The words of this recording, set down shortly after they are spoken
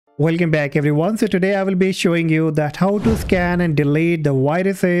Welcome back everyone. So today I will be showing you that how to scan and delete the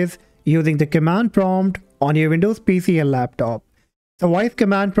viruses using the command prompt on your Windows PC and laptop. So why is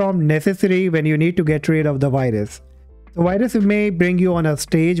command prompt necessary when you need to get rid of the virus? The virus may bring you on a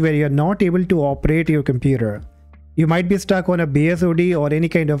stage where you are not able to operate your computer. You might be stuck on a BSOD or any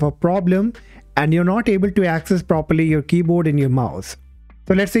kind of a problem and you're not able to access properly your keyboard and your mouse.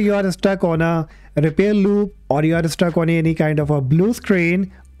 So let's say you are stuck on a repair loop, or you are stuck on any kind of a blue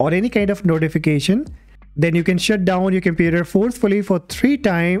screen or any kind of notification. Then you can shut down your computer forcefully for 3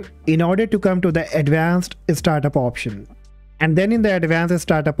 times in order to come to the advanced startup option. And then in the advanced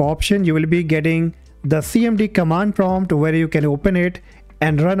startup option, you will be getting the CMD command prompt where you can open it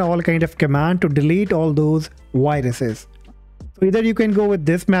and run all kind of command to delete all those viruses. So either you can go with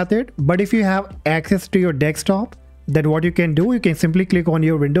this method, but if you have access to your desktop, then what you can do, you can simply click on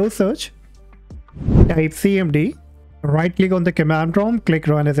your Windows search, type CMD, right click on the command prompt, click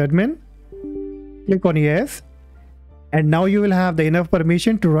run as admin, click on yes, and now you will have the enough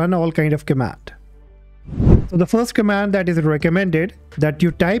permission to run all kind of command. So the first command that is recommended that you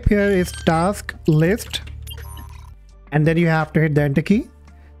type here is tasklist, and then you have to hit the enter key,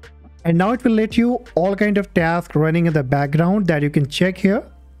 and now it will let you all kind of tasks running in the background that you can check here.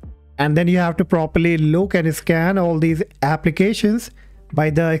 And then you have to properly look and scan all these applications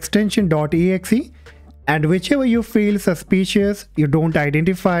by the extension .exe, and whichever you feel suspicious, you don't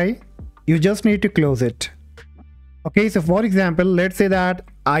identify, you just need to close it. Okay, so for example, let's say that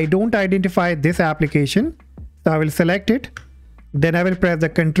I don't identify this application, so I will select it, then I will press the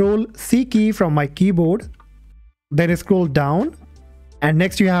Ctrl+C key from my keyboard, then scroll down, and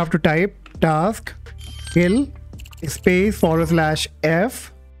next you have to type taskkill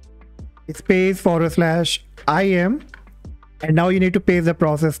 /f /im, and now you need to paste the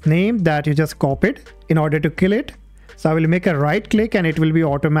process name that you just copied in order to kill it. So I will make a right click and it will be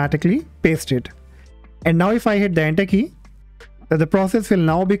automatically pasted. And now if I hit the enter key, the process will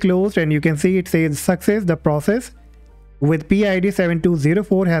now be closed, and you can see it says success, the process with PID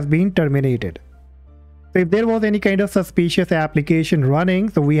 7204 has been terminated. So if there was any kind of suspicious application running,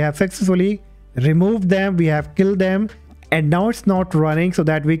 so we have successfully removed them, we have killed them, and now it's not running so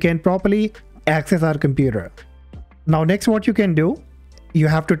that we can properly access our computer. Now next what you can do, you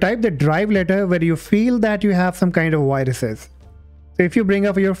have to type the drive letter where you feel that you have some kind of viruses. So if you bring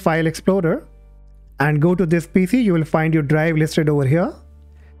up your file explorer and go to this PC, you will find your drive listed over here.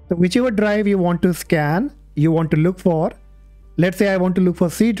 So whichever drive you want to scan, you want to look for, let's say I want to look for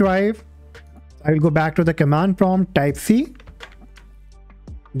C drive, I will go back to the command prompt, type C,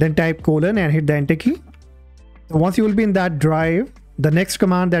 then type colon and hit the enter key. So once you will be in that drive, the next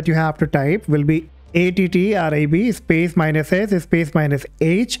command that you have to type will be attrib space -s space -h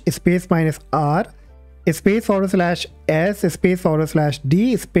space -r space /s space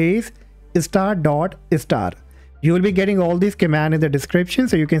 /d space *.*. You will be getting all these commands in the description,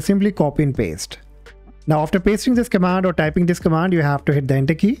 so you can simply copy and paste. Now after pasting this command or typing this command, you have to hit the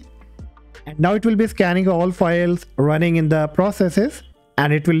enter key, and now it will be scanning all files running in the processes,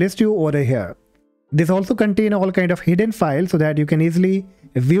 and it will list you over here. This also contains all kind of hidden files so that you can easily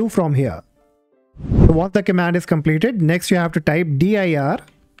view from here. So once the command is completed, next you have to type dir,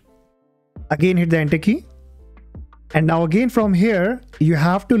 again hit the enter key, and now again from here you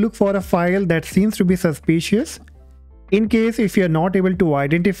have to look for a file that seems to be suspicious. In case if you are not able to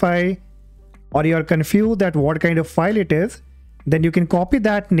identify or you are confused that what kind of file it is, then you can copy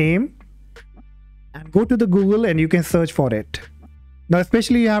that name and go to the Google and you can search for it. Now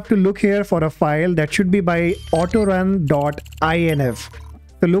especially you have to look here for a file that should be by autorun.inf.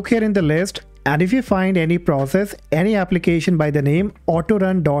 So look here in the list, and if you find any process, any application by the name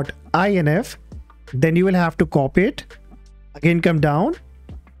autorun.inf, then you will have to copy it. Again come down,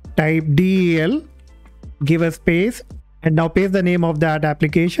 type del, give a space, and now paste the name of that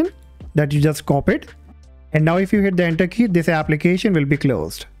application that you just copied. And now if you hit the enter key, this application will be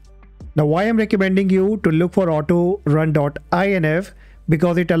closed. Now why I'm recommending you to look for autorun.inf,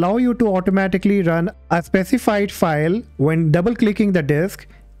 because it allows you to automatically run a specified file when double clicking the disk,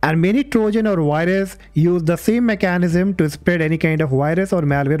 and many Trojan or virus use the same mechanism to spread any kind of virus or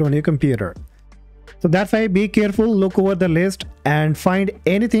malware on your computer. So that's why be careful, look over the list and find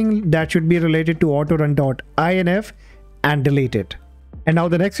anything that should be related to autorun.inf and delete it. And now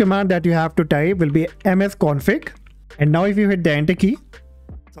the next command that you have to type will be msconfig, and now if you hit the enter key,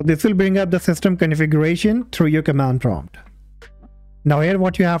 so this will bring up the system configuration through your command prompt. Now here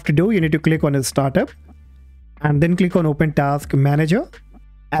what you have to do, you need to click on the startup and then click on open task manager,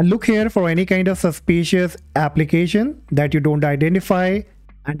 and look here for any kind of suspicious application that you don't identify,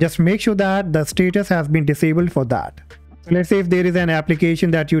 and just make sure that the status has been disabled for that. So let's say if there is an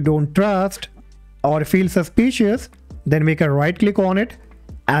application that you don't trust or feel suspicious, then make a right click on it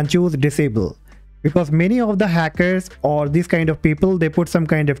and choose disable. Because many of the hackers or these kind of people, they put some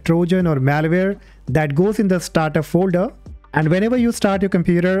kind of Trojan or malware that goes in the startup folder, and whenever you start your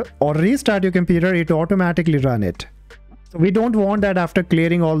computer or restart your computer, it automatically run it. So we don't want that after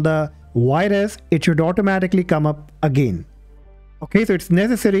clearing all the virus, it should automatically come up again. Okay, so it's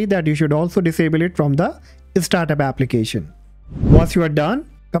necessary that you should also disable it from the startup application. Once you are done,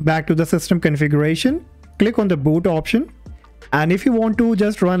 come back to the system configuration, click on the boot option, and if you want to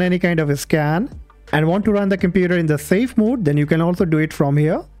just run any kind of a scan and want to run the computer in the safe mode, then you can also do it from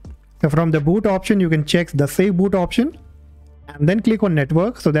here. So from the boot option, you can check the safe boot option and then click on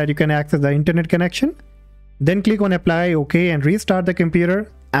network so that you can access the internet connection. Then click on apply OK and restart the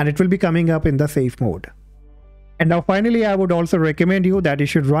computer, and it will be coming up in the safe mode. And now finally, I would also recommend you that you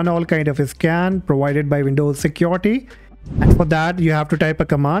should run all kind of a scan provided by Windows Security. And for that, you have to type a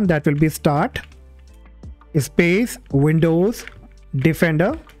command that will be start space Windows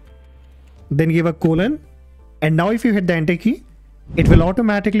Defender, then give a colon. And now if you hit the enter key, it will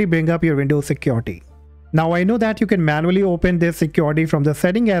automatically bring up your Windows Security. Now I know that you can manually open this security from the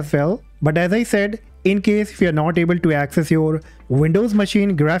setting as well, but as I said, in case if you are not able to access your Windows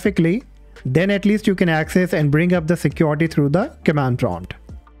machine graphically, then at least you can access and bring up the security through the command prompt.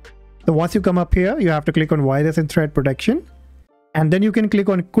 So once you come up here, you have to click on virus and threat protection, and then you can click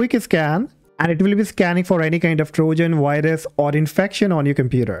on quick scan, and it will be scanning for any kind of Trojan, virus or infection on your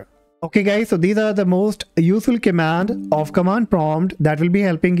computer. Okay guys, so these are the most useful command of command prompt that will be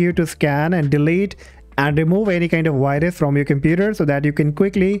helping you to scan and delete and remove any kind of virus from your computer so that you can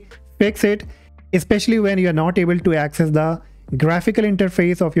quickly fix it, especially when you are not able to access the graphical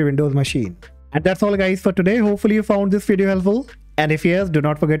interface of your Windows machine. And that's all guys for today. Hopefully you found this video helpful, and if yes, do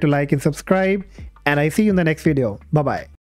not forget to like and subscribe, and I see you in the next video. Bye bye.